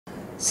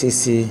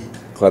Sisi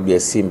klabu ya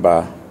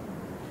Simba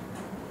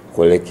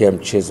kuelekea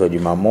mchezo wa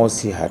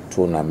Jumamosi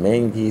hatuna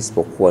mengi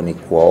isipokuwa ni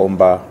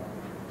kuwaomba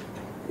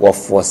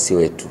wafuasi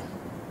wetu.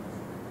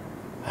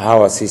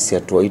 Hawa sisi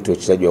hatuwaiti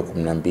wachezaji wa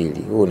 12.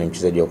 Huu ni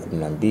mchezaji wa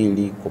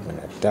 12,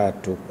 13,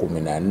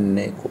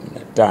 14,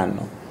 15.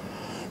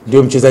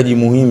 Ndio mchezaji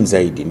muhimu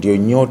zaidi, ndio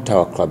nyota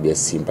wa klabu ya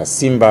Simba.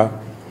 Simba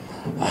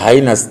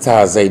haina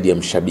star zaidi ya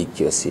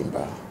mshabiki wa Simba.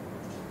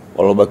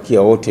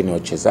 Walobakia wote ni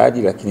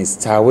wachezaji, lakini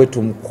star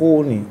wetu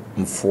mkuu ni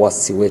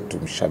mfuasi wetu,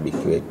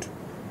 mshabiki wetu.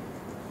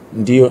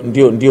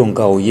 Ndio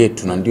ngao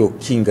yetu na ndio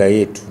kinga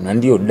yetu na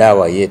ndio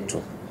dawa yetu.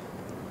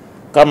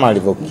 Kama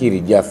alivyokiri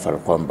Jafar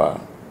kwamba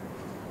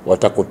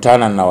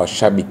watakutana na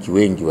washabiki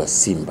wengi wa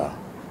Simba.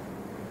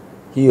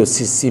 Hiyo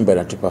si Simba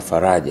inatupa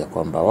faraja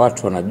kwamba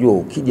watu wanajua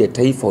ukija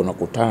taifa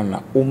unakutana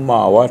na umma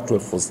wa watu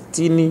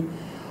 60,000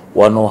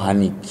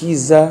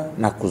 wanaohanikiza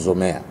na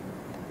kuzomea.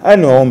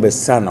 Ni waombe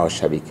sana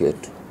washabiki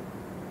wetu.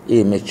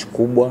 Hii mechi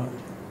kubwa,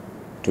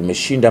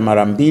 tumeshinda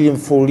mara 2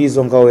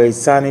 mfululizo ngao ya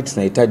hisani,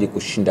 tunahitaji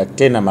kushinda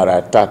tena mara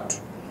ya 3.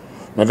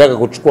 Tunataka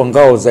kuchukua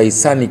ngao za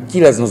hisani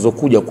kila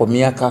zinazokuja kwa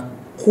miaka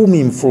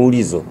 10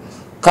 mfululizo,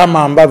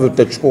 kama ambavyo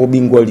tutachukua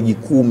ubingwa wa ligi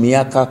kuu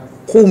miaka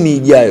 10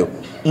 ijayo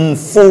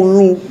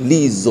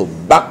mfululizo,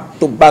 back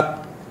to back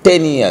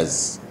 10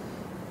 years.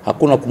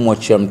 Hakuna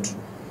kumwachia mtu.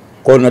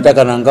 Kwa hiyo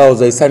nataka na ngao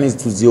za hisani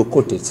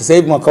tuziokote. Sasa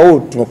hivi mwaka huu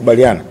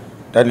tumekubaliana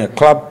ndani ya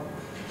club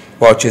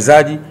kwa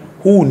wachezaji,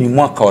 huu ni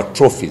mwaka wa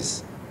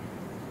trophies.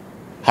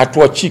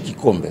 Hatuachi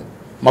kikombe.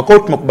 Mwaka huu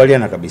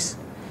tumekubaliana kabisa.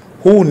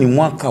 Huu ni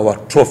mwaka wa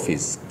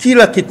trophies.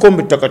 Kila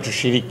kikombe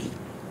tutakachoshiriki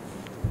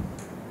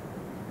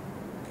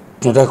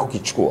tunataka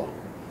kukichukua.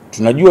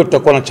 Tunajua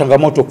tutakuwa na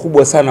changamoto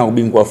kubwa sana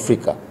ubingwa wa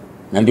Afrika.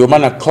 Na ndio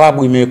maana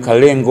klabu imeweka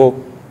lengo,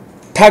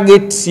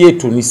 target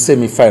yetu ni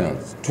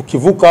semi-finals.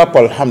 Tukivuka hapo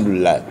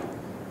alhamdulillah.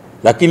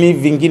 Lakini hivi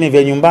vingine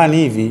vya nyumbani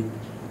hivi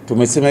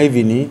tumesema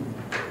hivi ni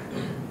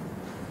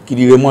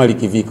kidile mwali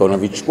kivika,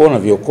 unavichukua na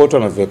viokota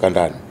na viweka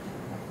ndani.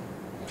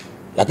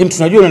 Lakini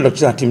tunajua unaenda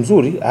kucheza timu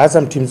nzuri,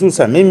 Azam timu nzuri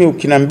sana. Mimi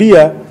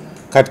ukinambia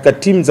katika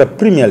timu za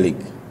Premier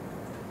League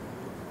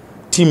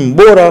timu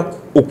bora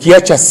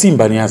ukiacha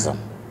Simba ni Azam.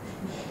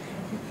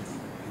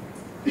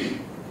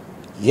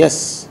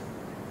 Yes.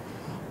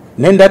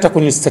 Nenda hata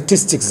kwenye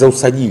statistics za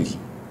usajili.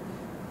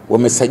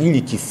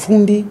 Wamesajili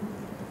kifundi,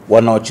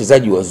 wana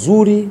wachezaji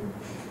wazuri,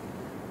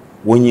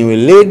 wenye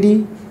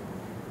weledi,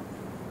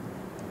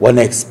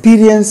 wana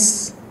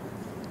experience,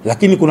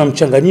 lakini kuna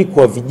mchanganyiko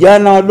wa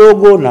vijana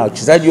wadogo na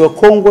wachezaji wa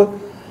kongwe,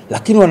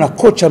 lakini wana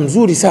kocha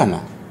mzuri sana.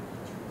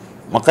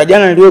 Mwaka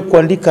jana niliwahi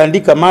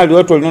kuandika mahali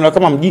watu waliniona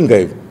kama mjinga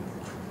hivi.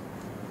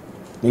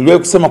 Niliwahi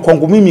kusema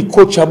kwangu mimi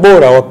kocha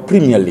bora wa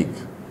Premier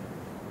League,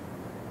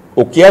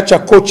 ukiacha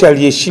kocha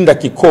aliyeshinda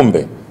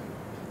kikombe,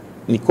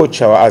 ni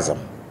kocha wa Azam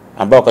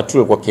ambao wakati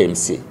ule kwa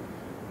KMC.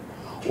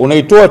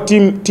 Unaitoa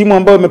timu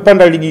ambayo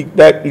imepanda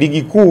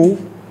ligi kuu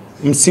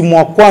msimu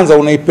wa kwanza,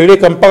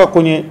 unaipeleka mpaka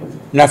kwenye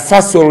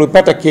nafasi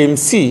waliyopata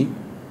KMC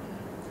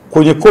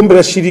kwenye kombe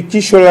la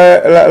shirikisho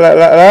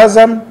la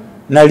Azam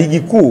na ligi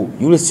kuu.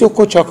 Yule sio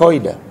kocha wa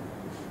kawaida.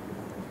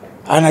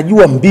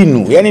 Anajua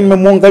mbinu. Yaani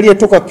nimemwangalia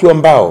toka akiwa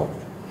mbao.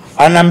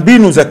 Ana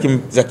mbinu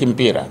za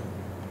kimpira.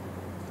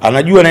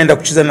 Anajua naenda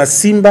kucheza na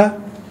Simba,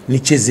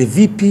 nicheze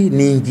vipi,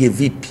 niingie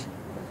vipi.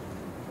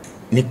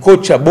 Ni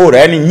kocha bora,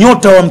 yani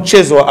nyota wa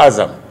mchezo wa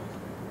Azam.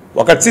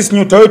 Wakati sisi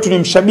nyota wetu ni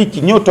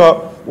mshabiki, nyota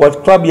wa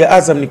klabu ya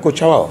Azam ni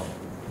kocha wao.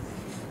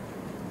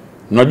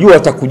 Unajua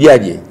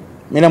atakujaje.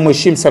 Mimi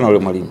namheshimu sana yule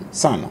mwalimu,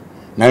 sana.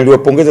 Na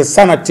niliwapongeza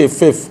sana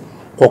TFF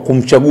kwa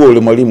kumchagua yule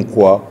mwalimu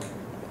kwa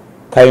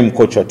kaimu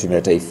kocha wa timu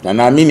ya taifa. Na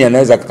naamini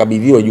anaweza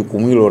kukabidhiwa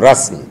jukumu hilo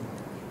rasmi.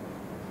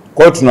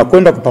 Kwa hiyo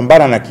tunakwenda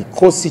kupambana na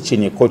kikosi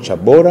chenye kocha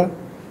bora,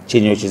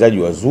 chenye wachezaji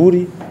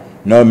wazuri,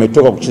 na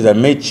wametoka kucheza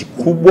mechi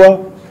kubwa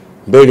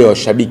mbele ya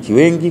washabiki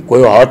wengi, kwa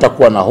hiyo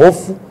hawatakuwa na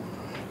hofu.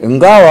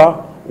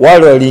 Ingawa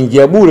wale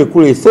waliingia bure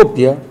kule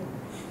Ethiopia,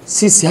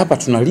 sisi hapa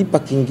tunalipa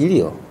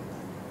kiingilio.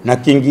 Na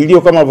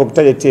kiingilio kama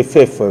alivyokutaja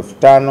TFF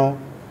 5,000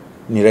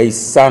 ni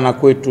rahisi sana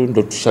kwetu,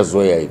 ndio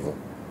tushazoea hivyo.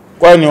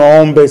 Kwa hiyo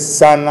niwaombe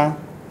sana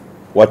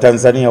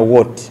Watanzania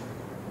wote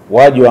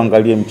waje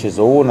waangalie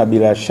mchezo huu, na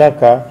bila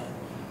shaka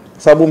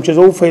sababu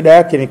mchezo huu faida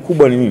yake ni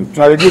kubwa. Ni nini?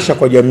 Tunarejesha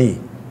kwa jamii.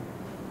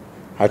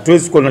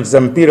 Hatuwezi kuwa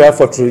tunacheza mpira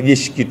afu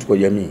turejeshe kitu kwa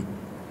jamii.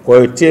 Kwa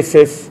hiyo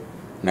TFF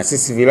na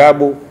sisi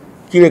vilabu,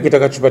 kile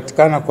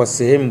kitakachopatikana kwa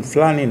sehemu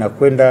fulani na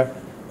kwenda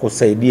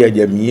kusaidia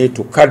jamii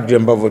yetu kadri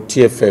ambavyo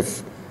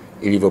TFF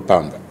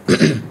ilivyopanga.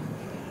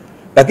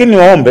 Lakini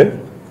niwaombe,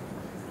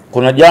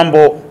 kuna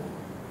jambo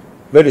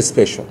very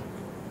special.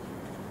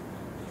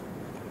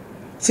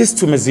 Sisi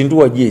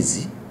tumezindua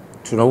jezi,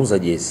 tunauza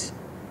jezi.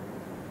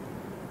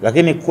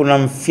 Lakini kuna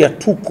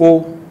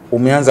mfiatuko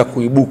umeanza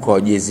kuibuka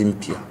wa jezi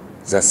mpya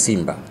za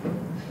Simba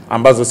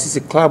ambazo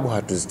sisi klabu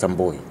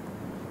hatuzitambui.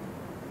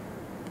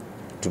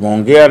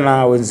 Tumeongea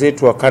na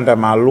wenzetu wa kanda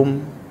maalum,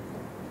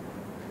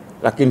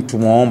 lakini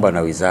tumeomba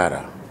na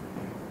wizara.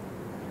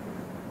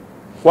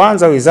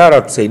 Kwanza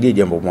wizara tusaidie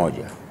jambo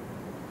moja.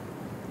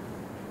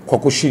 kwa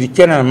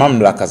kushirikiana na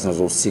mamlaka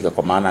zinazohusika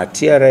kwa maana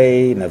TRA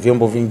na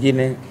vyombo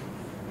vingine,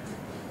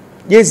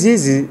 jezi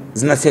hizi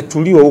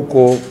zinafyatuliwa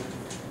huko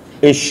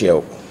Asia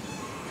huko,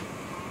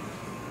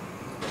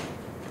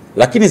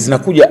 lakini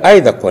zinakuja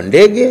aidha kwa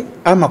ndege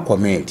ama kwa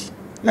meli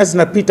na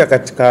zinapita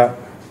katika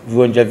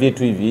viwanja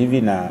vyetu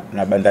hivi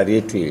na bandari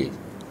yetu hili.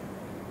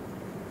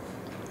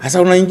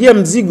 Sasa unaingia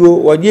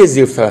mzigo wa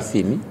jezi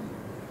 30,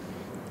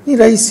 ni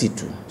rahisi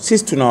tu.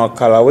 Sisi tuna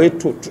wakala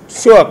wetu,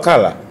 sio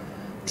wakala,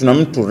 tuna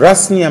mtu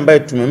rasmi ambaye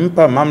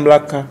tumempa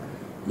mamlaka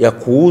ya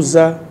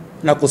kuuza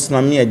na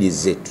kusimamia jezi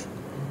zetu.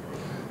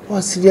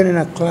 Wasiliane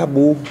na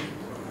klabu.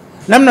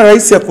 Namna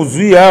rahisi ya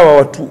kuzuia hawa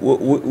watu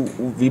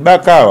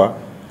vibaka hawa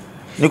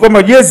ni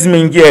kwamba jezi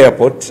zimeingia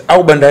airport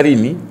au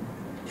bandarini,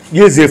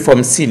 jezi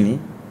 50,000,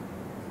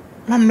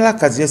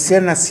 mamlaka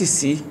ziwasiliane na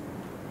sisi.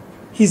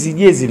 Hizi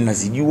jezi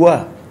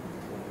mnazijua,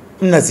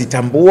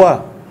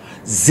 mnazitambua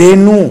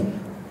zenu,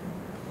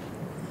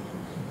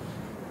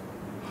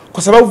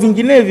 kwa sababu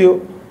vinginevyo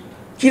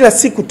kila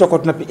siku tutakuwa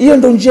tunapiga. Hiyo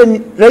ndio njia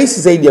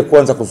rahisi zaidi ya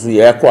kuanza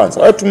kuzuia. Ya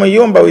kwanza, wao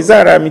tumeiomba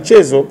Wizara ya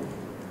Michezo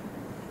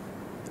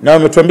na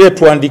wametuambia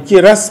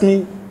tuandikie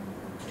rasmi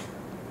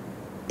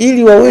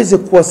ili waweze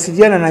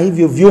kuwasiliana na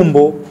hivyo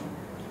vyombo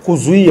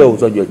kuzuia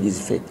uuzaji wa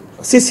jezi fake.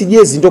 Sisi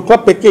jezi ndio kwa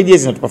pekee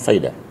jezi inatupa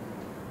faida.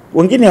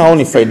 Wengine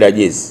haoni faida ya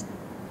jezi,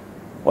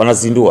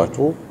 wanazindua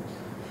tu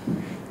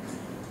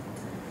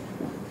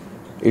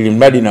ili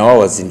mradi na wao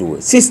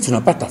wazindue. Sisi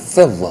tunapata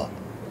fedha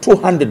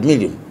 200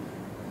 million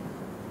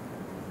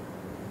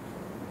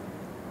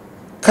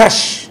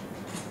cash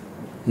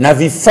na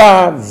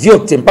vifaa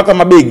vyote mpaka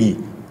mabegi.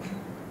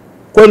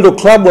 Kwa ndio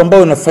klabu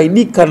ambayo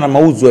inafaidika na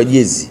mauzo ya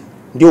jezi,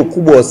 ndio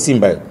ukubwa wa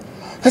Simba.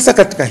 Sasa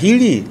katika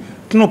hili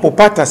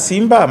tunapopata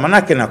Simba,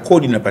 manake na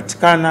kodi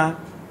inapatikana,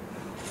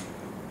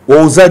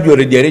 wauzaji wa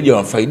rejareja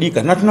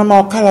wanafaidika, na tuna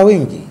mawakala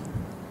wengi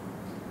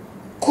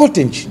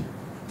kote nchini.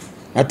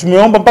 Na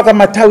tumeomba mpaka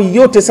matawi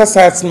yote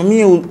sasa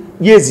yasimamie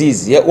jezi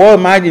hizi, wawe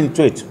maagent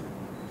wetu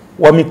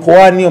wa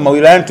mikoani au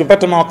mawilayani.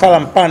 Tumepata mawakala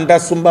Mpanda,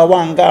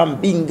 Sumbawanga,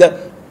 Mbinga,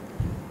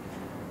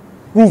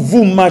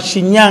 Ruvuma,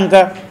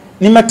 Shinyanga,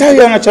 ni matawi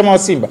ya wanachama wa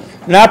Simba.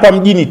 Na hapa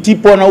mjini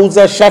Tipo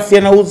anauza, Shafi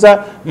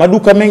anauza,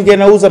 maduka mengi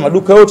yanauza,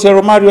 maduka yote ya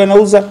Romario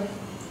yanauza.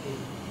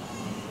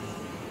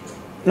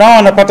 Nao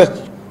wanapata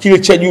kile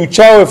cha juu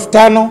chao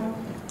 5,000,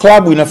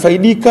 klabu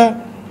inafaidika,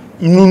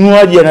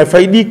 mnunuaji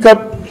anafaidika.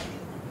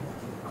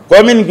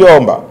 Kwa mimi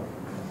ningeomba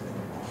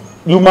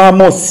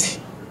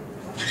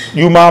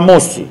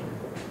Jumamosi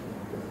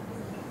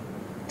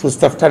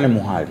tusitafutane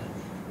muhali,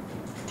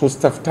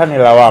 tusitafutane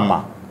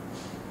lawama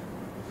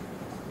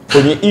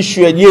kwenye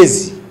issue ya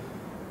jezi,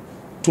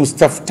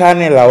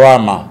 tusitafutane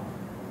lawama.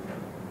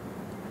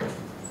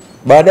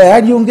 Baada ya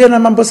Haji ongea na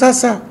mambo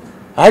sasa,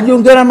 Haji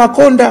ongea na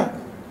Makonda,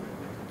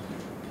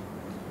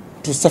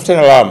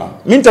 tusitafutane lawama.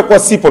 Mimi nitakuwa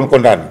sipo, niko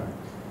ndani,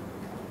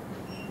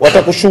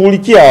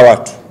 watakushughulikia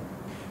watu.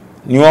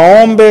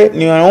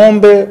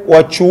 Niwaombe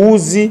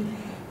wachuuzi,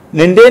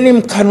 nendeni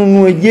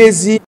mkanunue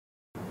jezi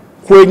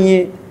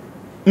kwenye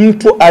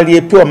mtu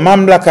aliyepewa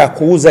mamlaka ya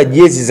kuuza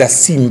jezi za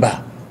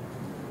Simba.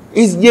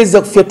 Hizi jezi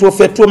za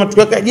kufyatua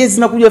matukio, jezi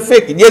zinakuja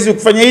fake, jezi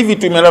ukifanya hivi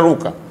tu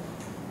imelaruka.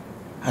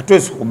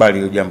 Hatuwezi kukubali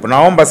hilo jambo.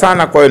 Naomba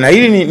sana kwa hiyo, na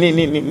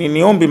hili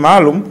ni ombi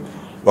maalum.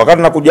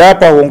 Wakati nakuja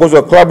hapa, uongozi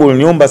wa klabu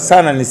uliniomba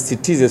sana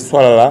nisisitize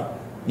swala la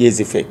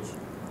jezi fake.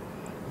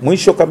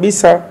 Mwisho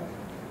kabisa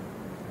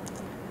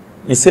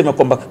niseme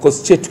kwamba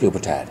kikosi chetu kipo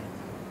tayari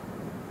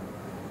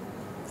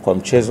kwa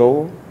mchezo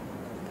huu.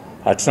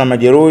 Hatuna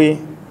majeruhi.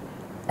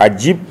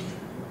 Ajib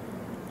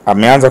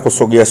ameanza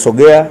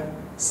kusogea,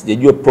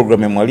 sijajua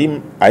program ya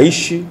mwalimu.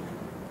 Aishi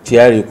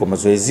tayari yuko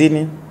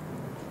mazoezini,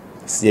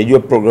 sijajua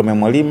program ya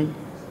mwalimu.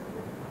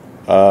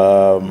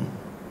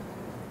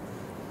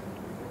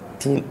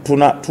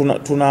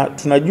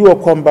 Tunajua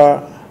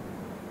kwamba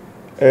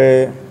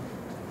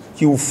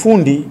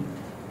kiufundi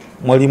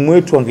mwalimu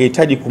wetu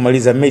angehitaji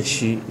kumaliza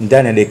mechi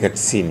ndani ya dakika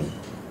 90.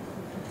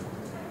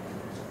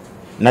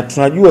 Na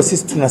tunajua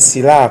sisi tuna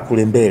silaha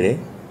kule mbele.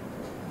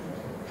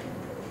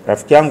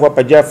 Rafiki yangu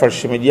hapa Jafar,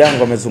 shemeji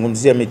yangu,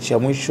 amezungumzia mechi ya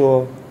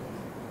mwisho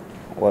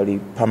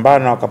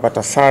walipambana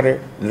wakapata sare.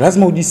 Ni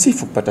lazima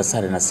ujisifu kupata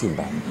sare na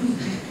Simba.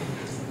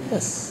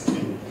 Yes.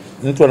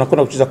 Mtu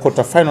anakwenda kucheza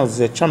quarter finals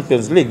ya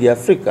Champions League ya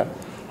Afrika,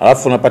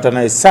 alafu unapata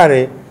naye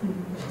sare,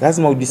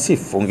 lazima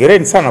ujisifu.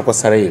 Hongereni sana kwa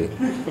sare ile.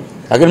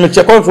 Lakini mechi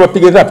ya kwanza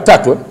tuwapiga dhapu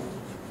 3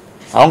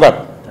 au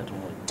ngapi?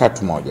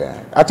 3-1.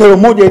 Hata ile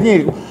moja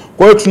yenyewe.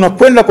 Kwa hiyo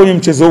tunakwenda kwenye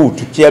mchezo huu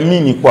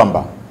tukiamini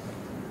kwamba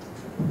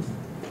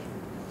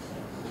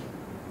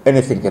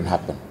anything can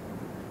happen.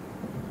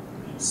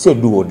 Sio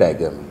do or die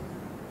game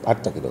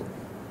hata kidogo.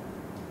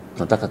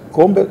 Tunataka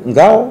kombe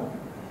ngao,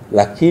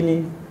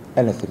 lakini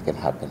anything can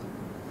happen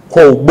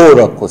kwa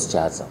ubora wa kikosi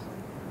cha Azam.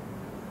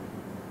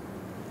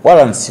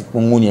 Wala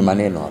nisipungunye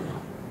maneno hapa.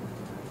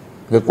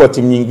 Ingekuwa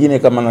timu nyingine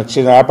kama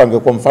nacheza hapa,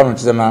 ingekuwa mfano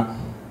nacheza na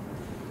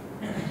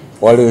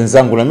wale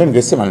wenzangu, na mimi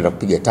ningesema naenda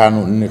kupiga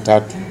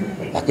 5-4-3,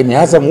 lakini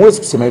Azam huwezi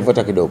kusema hivyo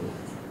hata kidogo.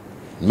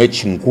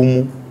 Mechi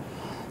ngumu,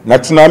 na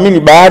tunaamini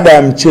baada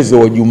ya mchezo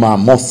wa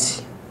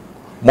Jumamosi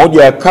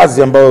moja ya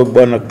kazi ambayo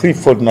bwana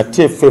Clifford na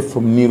TFF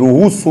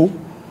mniruhusu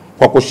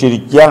kwa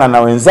kushirikiana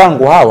na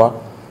wenzangu hawa,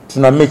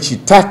 tuna mechi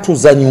 3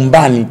 za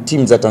nyumbani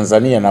timu za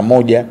Tanzania na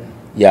moja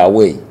ya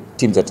away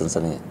timu za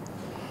Tanzania.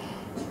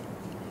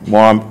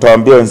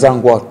 Mtawaambia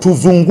wenzangu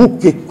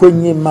tuzunguke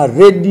kwenye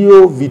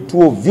maredio,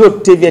 vituo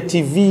vyote vya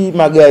TV,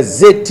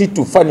 magazeti,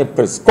 tufanye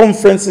press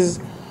conferences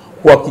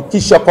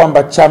kuhakikisha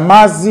kwamba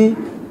Chamazi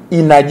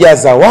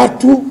inajaza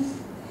watu,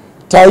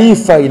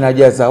 Taifa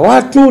inajaza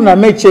watu, na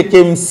mechi ya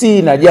KMC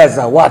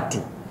inajaza watu.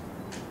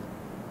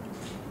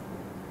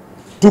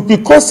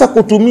 Tukikosa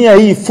kutumia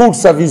hii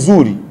fursa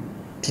vizuri,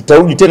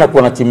 tutarudi tena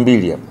kwa na timu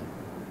mbili hapa.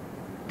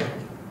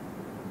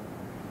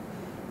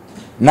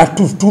 Na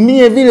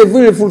tutumie vile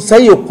vile fursa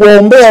hiyo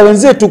kuombea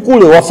wenzetu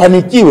kule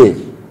wafanikiwe.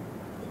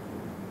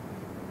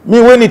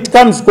 When it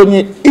comes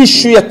kwenye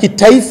issue ya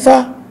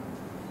kitaifa,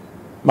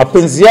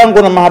 mapenzi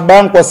yangu na mahaba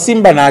yangu kwa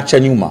Simba naacha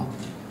nyuma.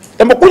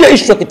 Jambo kule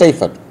issue ya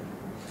kitaifa tu,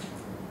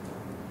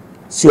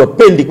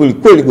 siwapendi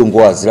kweli gongo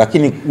wazi,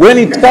 lakini when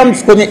it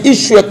comes kwenye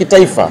issue ya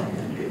kitaifa,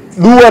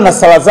 dua na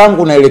sala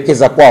zangu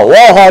naelekeza kwao.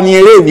 Wao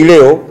hawanielewi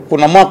leo,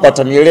 kuna mwaka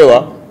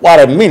watanielewa, what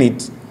a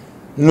minute.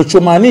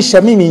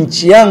 Ninachomaanisha mimi,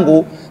 nchi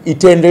yangu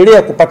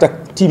itaendelea kupata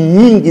timu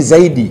nyingi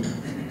zaidi.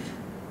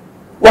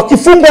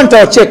 Wakifungwa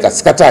nitawacheka,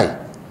 sikatai,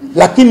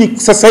 lakini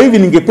sasa hivi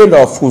ningependa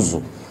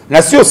wafuzu,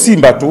 na sio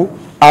Simba tu,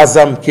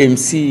 Azam,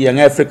 KMC, Young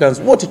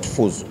Africans, wote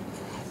tufuzu.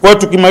 Kwa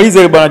hiyo tukimaliza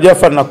ile bwana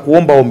Jafar, na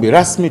kuomba ombi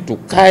rasmi,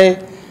 tukae,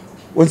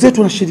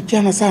 wenzetu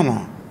wanashirikiana sana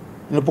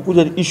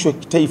inapokuja issue ya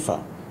kitaifa,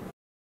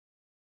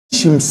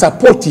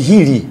 msapoti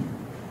hili.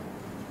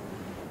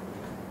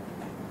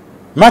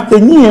 Maka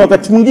nyie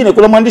wakati mwingine,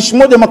 kuna mwandishi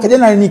mmoja mwaka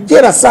jana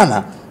alinikera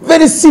sana,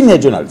 very senior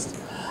journalist,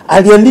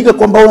 aliandika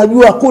kwamba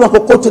unajua hakuna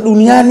kokote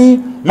duniani,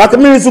 maka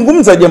mimi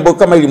nilizungumza jambo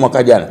kama hili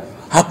mwaka jana,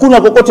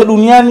 hakuna kokote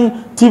duniani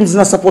timu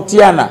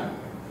zinasapotiana.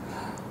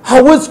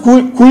 Hawezi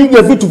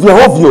kuiga vitu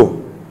vya hovyo,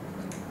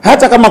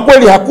 hata kama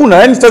kweli hakuna.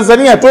 Yani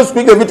Tanzania hatuwezi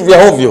kuiga vitu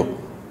vya hovyo.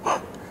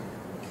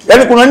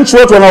 Yani kuna nchi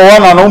watu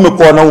wanaoana wanaume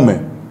kwa wanaume,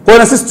 kwa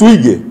na sisi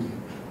tuige.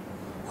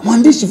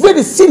 Mwandishi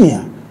very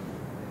senior.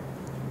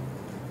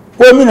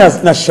 Kwa mimi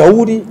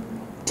nashauri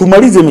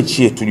tumalize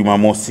mechi yetu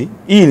Jumamosi.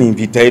 Hii ni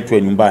vita yetu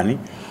ya nyumbani.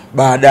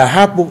 Baada ya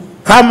hapo,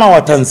 kama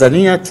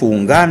Watanzania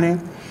tuungane.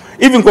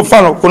 Hivi kwa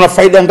mfano, kuna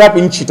faida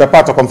ngapi nchi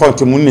itapata kwa mfano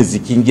timu 4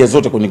 zikiingia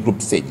zote kwenye group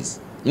stages?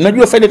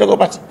 Mnajua faida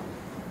itakayopata?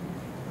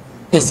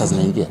 Pesa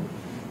zinaingia.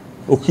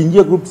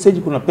 Ukiingia group stage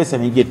kuna pesa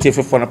inaingia,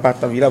 TFF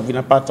wanapata, vilabu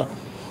vinapata,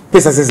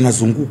 pesa zile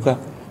zinazunguka,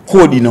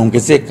 kodi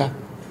inaongezeka.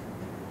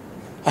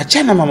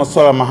 Achana na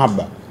masuala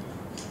mahaba.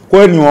 Kwa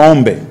hiyo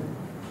niwaombe,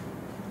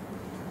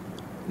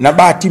 na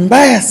bahati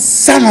mbaya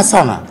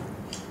sana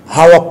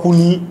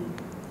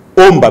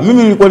hawakuniomba.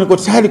 Mimi nilikuwa niko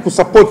tayari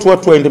kusupport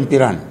watu waende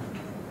mpirani.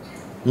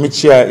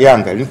 Mechi ya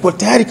Yanga nilikuwa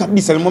tayari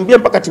kabisa, nilimwambia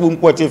mpaka katibu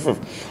mkuu wa TFF,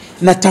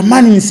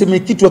 natamani niseme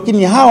kitu,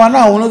 lakini hawa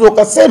nao unaweza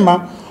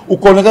ukasema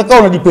ukaonekana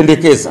kama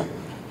unajipendekeza.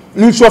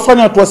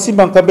 Nilichowafanya watu wa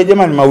Simba, nikamwambia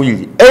jamani,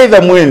 mawili,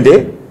 either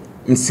muende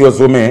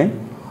msiwazomee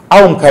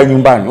au mkae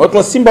nyumbani. Watu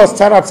wa Simba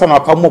wastaarabu sana,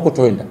 wakaamua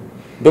kutoenda.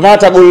 Ndio maana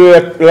hata goli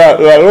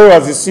la Lola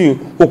zisiu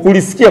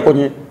hukulisikia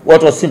kwenye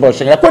watu wa Simba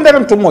washangilia. Kwenda na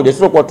mtu mmoja,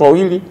 sio kwa watu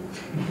wawili.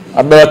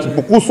 Abdalla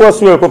Kipukusu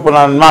sio alikuwa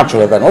na macho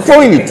nadhani. Watu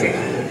wawili tu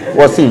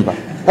wa Simba.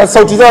 Sasa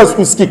sauti zao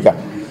zikusikika.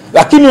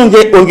 Lakini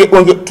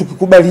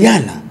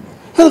tukikubaliana,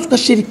 hata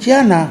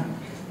tukashirikiana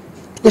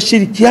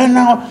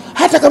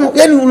hata kama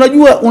yani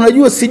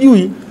unajua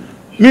sijui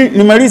mimi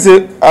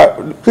nimalize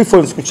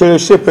preference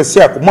kuchelewesha press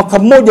yako. Mwaka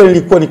mmoja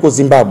nilikuwa niko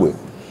Zimbabwe.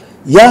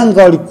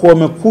 Yanga walikuwa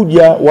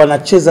wamekuja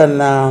wanacheza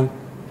na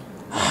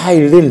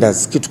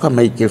Highlanders kitu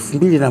kama hiki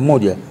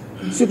 2001.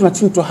 Sio tuna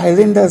timu tu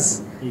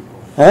Highlanders.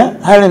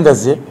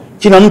 Highlanders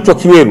kina mtu wa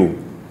Kiweru.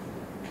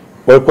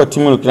 Walikuwa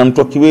timu kina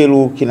mtu wa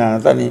Kiweru, kina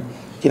nadhani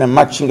kina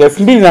Machinga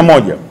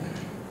 2001.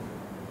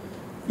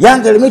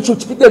 Yanga ile mechi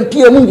ukipiga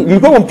mpira mwingi,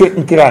 nilikuwa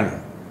mpirani.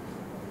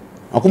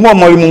 Nakumbuka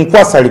mwalimu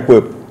Mkwasa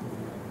alikuwepo.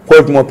 Kwa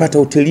hiyo tumewapata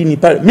hotelini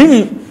pale.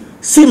 Mimi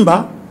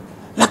Simba,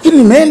 lakini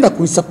nimeenda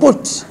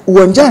kuisupport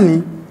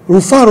uwanjani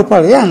Rufaro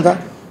pale Yanga.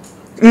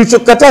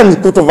 Nilichokataa ni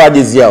kutovaa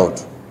jezi yao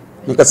tu.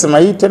 Nikasema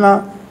hii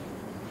tena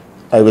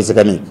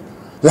haiwezekani.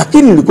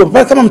 Lakini nilikuwa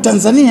pale kama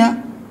Mtanzania,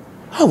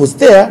 I was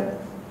there.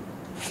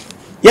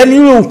 Yani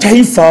yule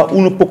utaifa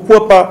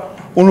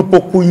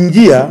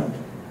unapokuingia,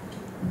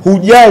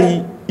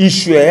 hujali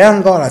issue ya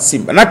Yanga wala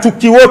Simba. Na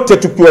wote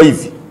tukiwa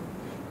hivi,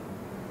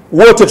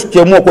 wote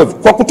tukiamua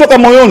kwa kutoka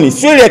moyoni,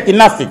 sio ile ya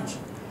kinafiki,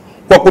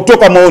 kwa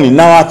kutoka moyoni,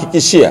 na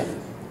wahakikishia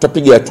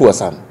tutapiga hatua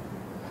sana.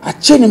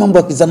 Acheni mambo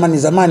ya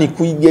kizamani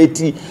kuiga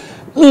eti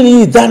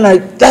mimi dhana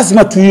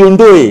lazima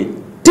tuiondoe.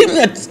 Timu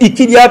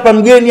ikija hapa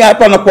mgeni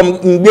hapa na kwa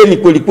mgeni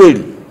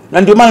kweli.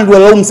 Na ndio maana ndio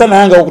laumu sana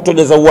Yanga kwa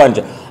kutojeza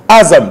uwanja.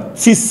 Azam,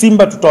 si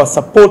Simba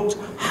tutawasupport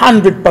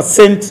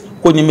 100%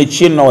 kwenye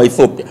mechi yenu na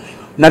Ethiopia.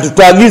 Na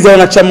tutaagiza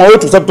wanachama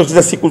wetu, sababu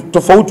tutacheza siku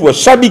tofauti,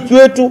 washabiki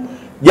wetu.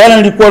 Jana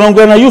nilikuwa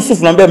naongea na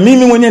Yusuf, naambia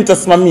mimi mwenyewe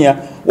nitasimamia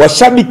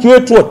washabiki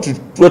wetu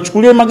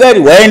wachukulie magari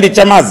waende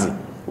Chamazi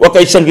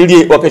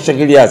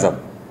wakaishangilie Azam.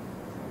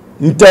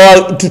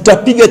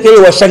 tutapiga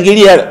kelele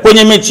washangilia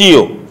kwenye mechi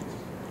hiyo,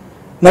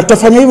 na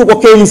tutafanya hivyo kwa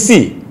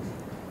KMC.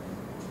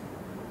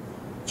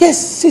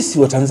 Yes, sisi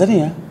wa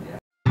Tanzania